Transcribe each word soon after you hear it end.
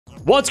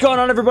What's going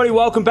on, everybody?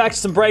 Welcome back to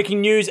some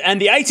breaking news. And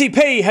the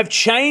ATP have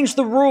changed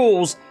the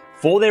rules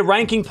for their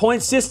ranking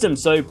point system.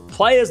 So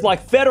players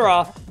like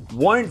Federer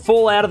won't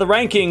fall out of the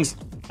rankings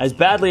as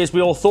badly as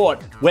we all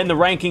thought when the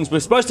rankings were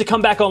supposed to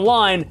come back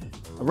online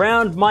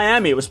around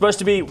Miami. It was supposed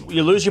to be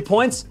you lose your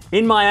points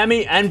in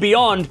Miami and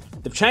beyond.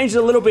 They've changed it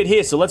a little bit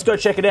here, so let's go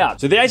check it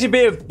out. So the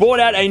ATP have brought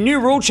out a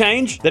new rule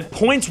change that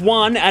points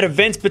won at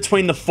events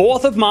between the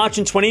 4th of March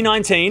in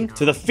 2019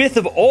 to the 5th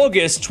of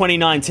August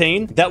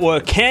 2019 that were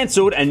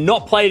cancelled and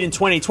not played in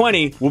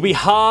 2020 will be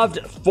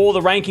halved for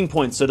the ranking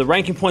points. So the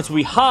ranking points will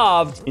be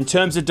halved in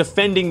terms of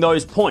defending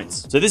those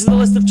points. So this is the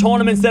list of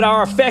tournaments that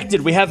are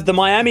affected. We have the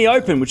Miami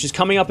Open, which is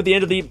coming up at the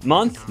end of the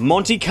month,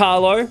 Monte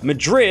Carlo,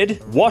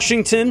 Madrid,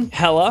 Washington,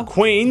 Halle,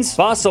 Queens,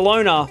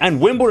 Barcelona,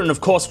 and Wimbledon,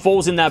 of course,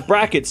 falls in that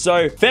bracket.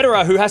 So Federer,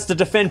 who has to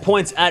defend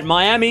points at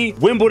Miami,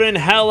 Wimbledon,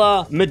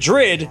 Halle,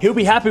 Madrid, he'll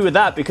be happy with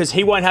that because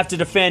he won't have to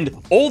defend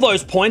all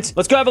those points.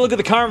 Let's go have a look at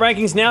the current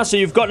rankings now. So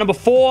you've got number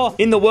 4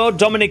 in the world,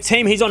 Dominic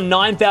Thiem. He's on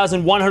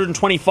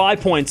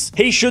 9,125 points.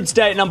 He should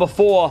stay at number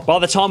 4 by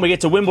the time we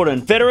get to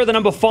Wimbledon. Federer, the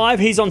number 5,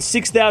 he's on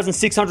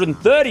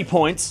 6,630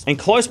 points. And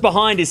close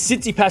behind is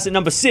Tsitsipas at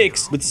number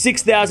 6 with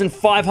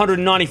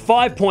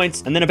 6,595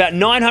 points. And then about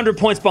 900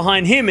 points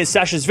behind him is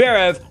Sasha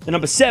Zverev, the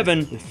number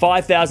 7, with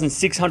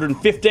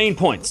 5,615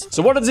 points.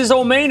 So what does this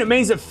all mean? It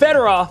means that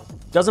Federer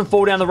doesn't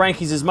fall down the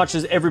rankings as much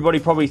as everybody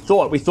probably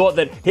thought. We thought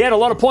that he had a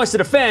lot of points to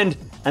defend,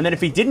 and that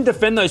if he didn't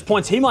defend those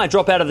points, he might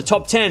drop out of the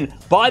top 10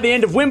 by the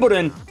end of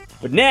Wimbledon.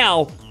 But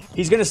now,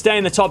 he's going to stay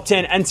in the top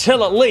 10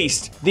 until at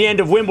least the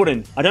end of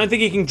Wimbledon. I don't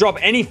think he can drop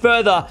any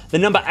further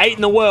than number 8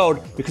 in the world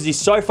because he's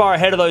so far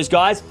ahead of those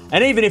guys.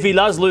 And even if he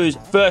does lose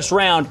first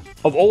round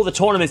of all the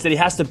tournaments that he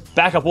has to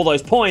back up all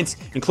those points,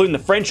 including the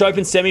French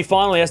Open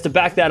semi-final, he has to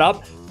back that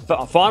up.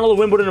 Final of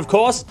Wimbledon, of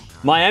course,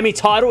 Miami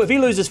title. If he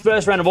loses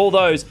first round of all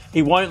those,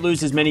 he won't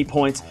lose as many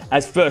points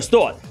as first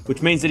thought,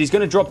 which means that he's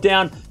going to drop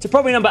down to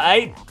probably number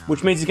 8,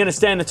 which means he's going to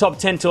stay in the top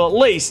 10 till at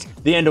least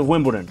the end of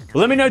Wimbledon. Well,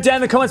 let me know down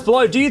in the comments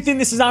below, do you think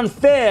this is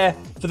unfair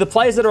for the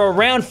players that are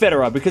around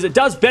Federer? Because it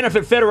does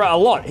benefit Federer a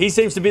lot. He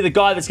seems to be the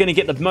guy that's going to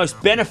get the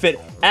most benefit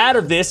out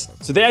of this.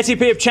 So the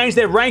ATP have changed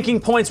their ranking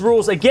points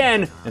rules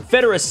again, and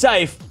Federer is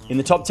safe in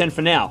the top 10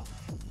 for now.